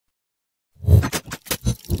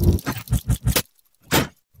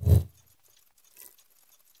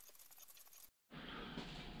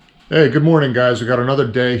Hey, good morning, guys. We got another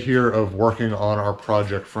day here of working on our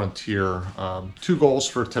Project Frontier. Two goals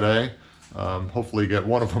for today. Hopefully get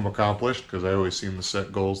one of them accomplished, because I always seem to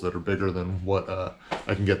set goals that are bigger than what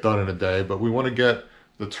I can get done in a day. But we want to get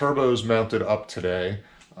the turbos mounted up today.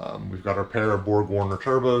 We've got our pair of Borg Warner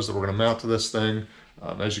turbos that we're going to mount to this thing.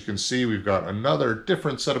 As you can see, we've got another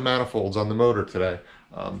different set of manifolds on the motor today.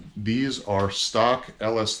 These are stock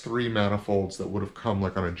Ls3 manifolds that would have come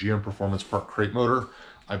like on a GM Performance Park crate motor.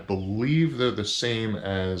 I believe they're the same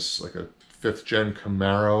as like a 5th gen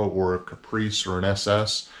Camaro or a Caprice or an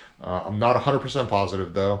SS. I'm not 100%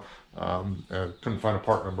 positive though. I couldn't find a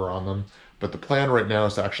part number on them. But the plan right now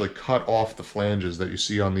is to actually cut off the flanges that you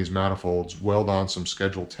see on these manifolds, weld on some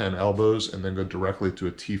Schedule 10 elbows, and then go directly to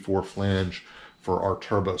a T4 flange for our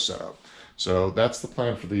turbo setup. So that's the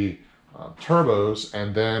plan for the turbos,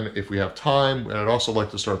 and then if we have time, and I'd also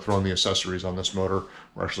like to start throwing the accessories on this motor.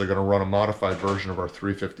 We're actually going to run a modified version of our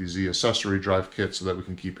 350Z accessory drive kit so that we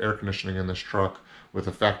can keep air conditioning in this truck with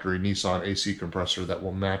a factory Nissan AC compressor that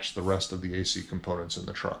will match the rest of the AC components in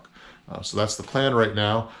the truck. So that's the plan right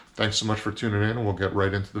now. Thanks so much for tuning in, and we'll get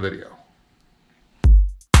right into the video.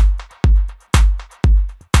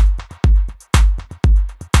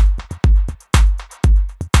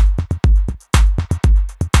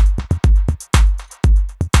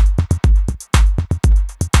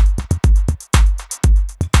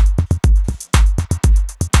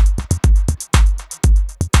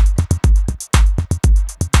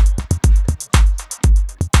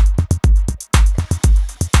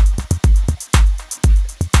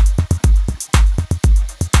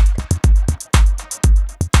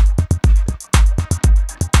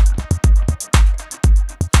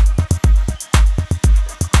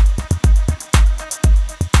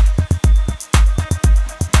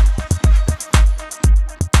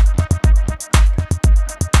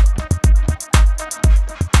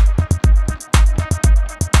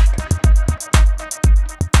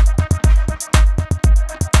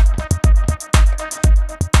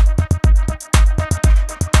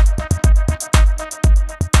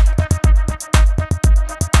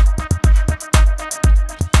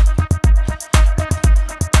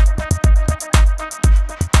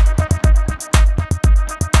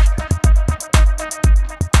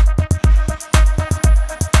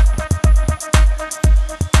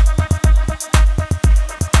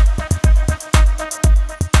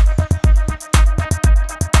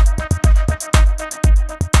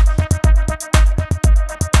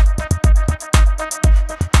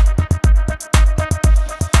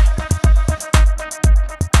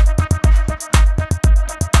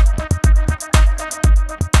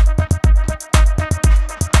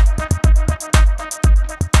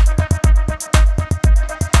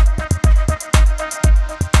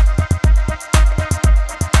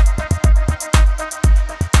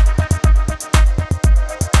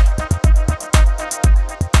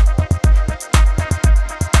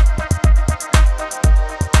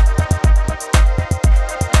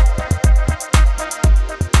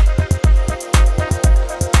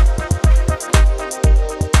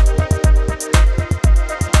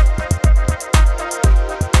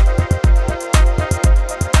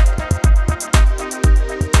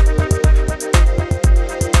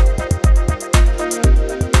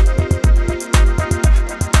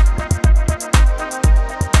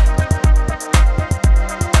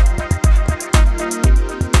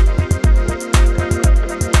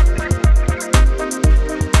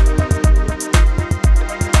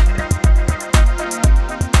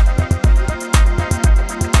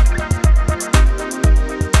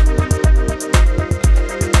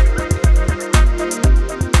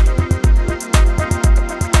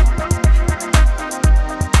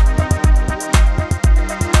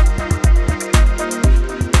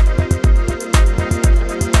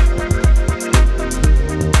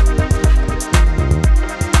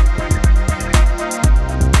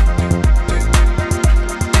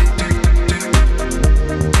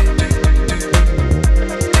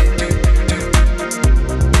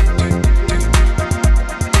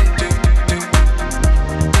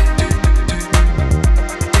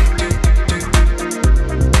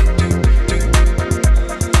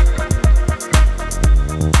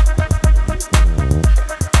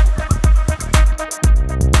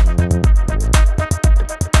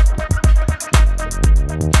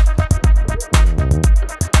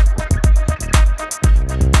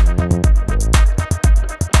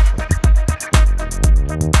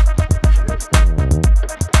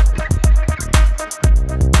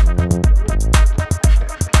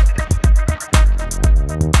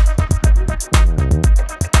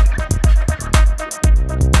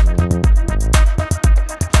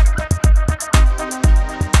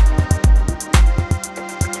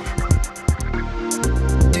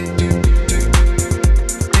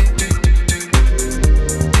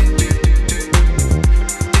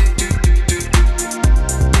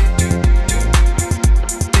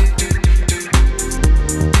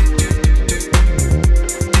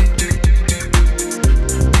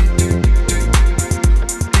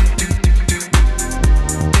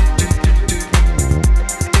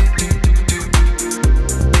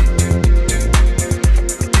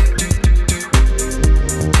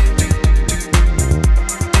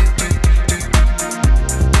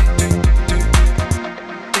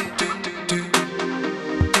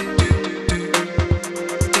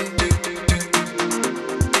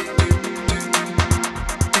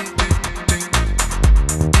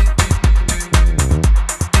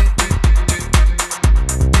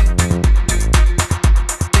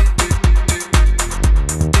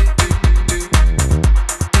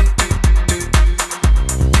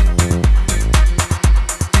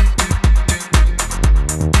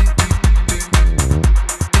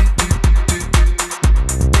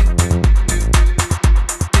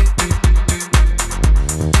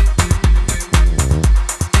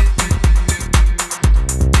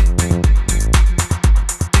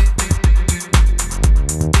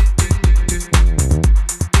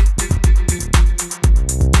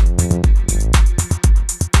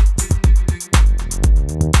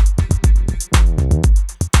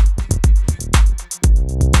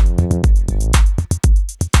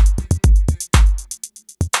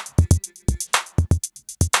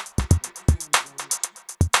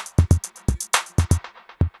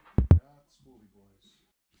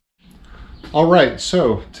 All right,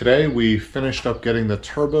 so today we finished up getting the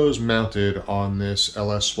turbos mounted on this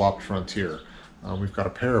LS swapped Frontier. We've got a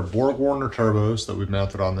pair of Borg Warner turbos that we've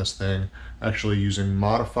mounted on this thing, actually using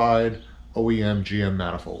modified OEM GM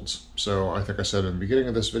manifolds. So I think I said in the beginning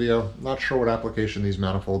of this video, not sure what application these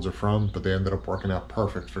manifolds are from, but they ended up working out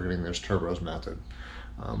perfect for getting those turbos mounted.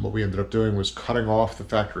 What we ended up doing was cutting off the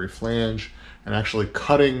factory flange and actually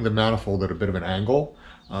cutting the manifold at a bit of an angle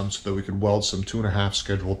so that we could weld some 2.5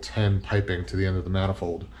 Schedule 10 piping to the end of the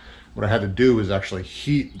manifold. What I had to do was actually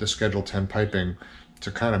heat the Schedule 10 piping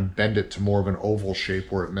to kind of bend it to more of an oval shape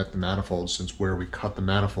where it met the manifold, since where we cut the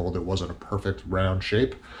manifold it wasn't a perfect round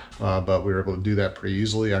shape, but we were able to do that pretty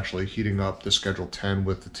easily, actually heating up the Schedule 10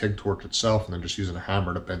 with the TIG torch itself and then just using a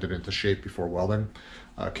hammer to bend it into shape before welding.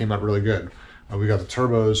 Came out really good. We got the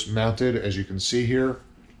turbos mounted, as you can see here.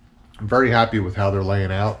 I'm very happy with how they're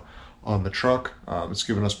laying out on the truck. It's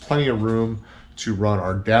given us plenty of room to run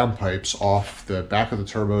our downpipes off the back of the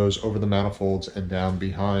turbos, over the manifolds, and down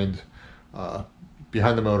behind the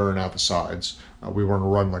motor and out the sides. We want to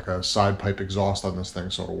run like a side pipe exhaust on this thing,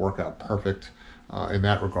 so it'll work out perfect in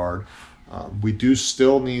that regard. We do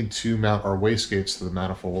still need to mount our wastegates to the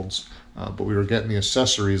manifolds, but we were getting the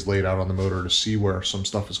accessories laid out on the motor to see where some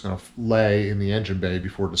stuff is going to lay in the engine bay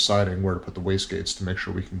before deciding where to put the wastegates to make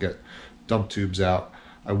sure we can get dump tubes out.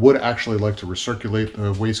 I would actually like to recirculate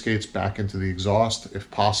the wastegates back into the exhaust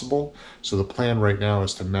if possible. So the plan right now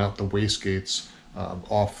is to mount the wastegates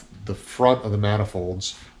off the front of the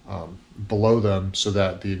manifolds below them, so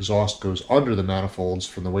that the exhaust goes under the manifolds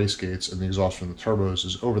from the wastegates and the exhaust from the turbos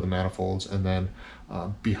is over the manifolds, and then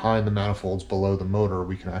behind the manifolds below the motor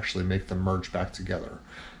we can actually make them merge back together.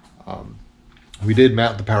 We did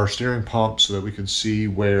mount the power steering pump so that we could see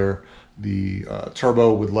where the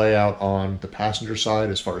turbo would lay out on the passenger side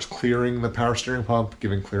as far as clearing the power steering pump,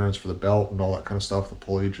 giving clearance for the belt and all that kind of stuff. The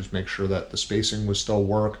pulley, just make sure that the spacing would still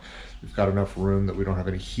work. We've got enough room that we don't have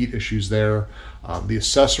any heat issues there. The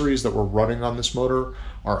accessories that we're running on this motor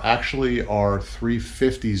are actually our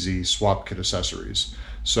 350Z swap kit accessories.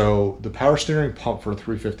 So the power steering pump for a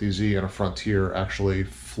 350Z and a Frontier actually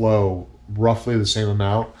flow roughly the same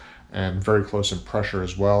amount, and very close in pressure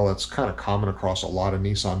as well. That's kind of common across a lot of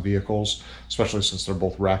Nissan vehicles, especially since they're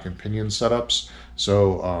both rack and pinion setups.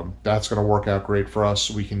 So that's going to work out great for us.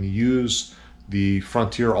 We can use the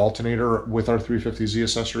Frontier alternator with our 350Z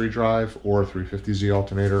accessory drive, or a 350Z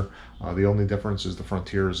alternator. The only difference is the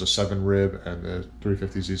Frontier is a 7 rib and the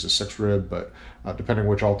 350Z is a 6 rib, but depending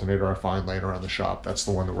which alternator I find laying around the shop, that's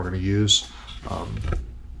the one that we're going to use.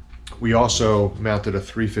 We also mounted a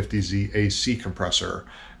 350Z AC compressor,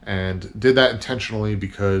 and did that intentionally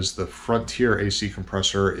because the Frontier AC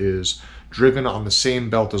compressor is driven on the same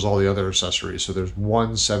belt as all the other accessories. So there's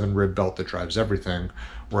one 7 rib belt that drives everything,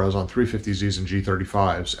 whereas on 350Zs and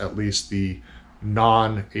G35s, at least the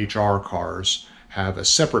non-HR cars have a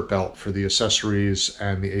separate belt for the accessories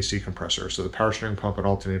and the AC compressor. So the power steering pump and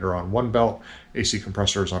alternator on one belt, AC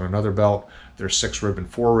compressor is on another belt. There's 6 rib and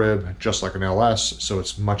 4 rib, just like an LS, so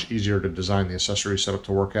it's much easier to design the accessory setup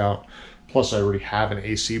to work out. Plus, I already have an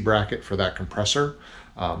AC bracket for that compressor.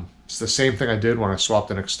 It's the same thing I did when I swapped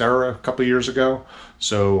an Xterra a couple years ago.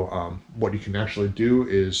 So what you can actually do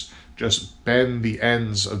is just bend the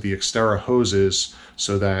ends of the Xterra hoses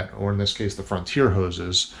so that, or in this case the Frontier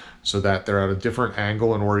hoses, so that they're at a different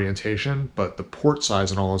angle and orientation, but the port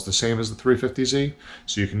size and all is the same as the 350Z.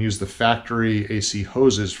 So you can use the factory AC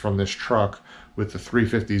hoses from this truck with the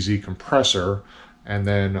 350Z compressor, and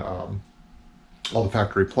then all the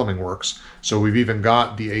factory plumbing works. So we've even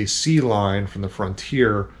got the AC line from the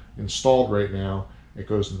Frontier installed right now. It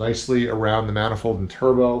goes nicely around the manifold and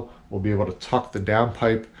turbo. We'll be able to tuck the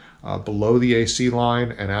downpipe below the AC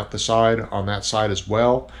line and out the side on that side as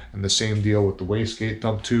well. And the same deal with the wastegate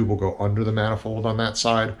dump tube will go under the manifold on that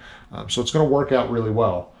side. So it's going to work out really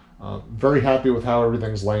well. Very happy with how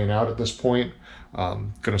everything's laying out at this point.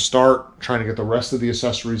 Going to start trying to get the rest of the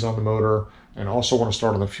accessories on the motor, and also want to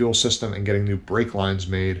start on the fuel system and getting new brake lines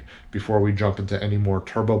made before we jump into any more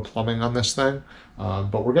turbo plumbing on this thing.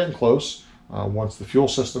 But we're getting close. Once the fuel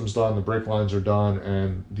system's done, the brake lines are done,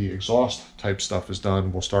 and the exhaust type stuff is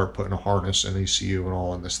done, we'll start putting a harness and ECU and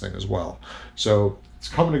all in this thing as well. So it's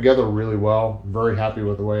coming together really well. I'm very happy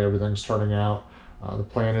with the way everything's turning out. The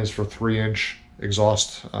plan is for 3-inch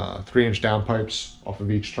exhaust, 3-inch downpipes off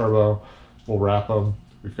of each turbo. We'll wrap them.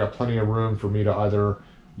 We've got plenty of room for me to either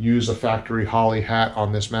use a factory Holley hat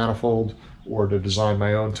on this manifold or to design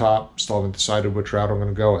my own top. Still haven't decided which route I'm going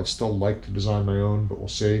to go. I'd still like to design my own, but we'll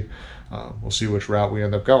see. We'll see which route we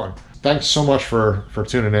end up going. Thanks so much for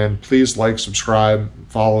tuning in. Please like, subscribe,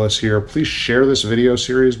 follow us here. Please share this video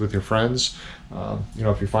series with your friends. You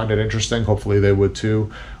know, if you find it interesting, hopefully they would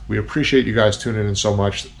too. We appreciate you guys tuning in so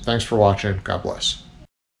much. Thanks for watching. God bless.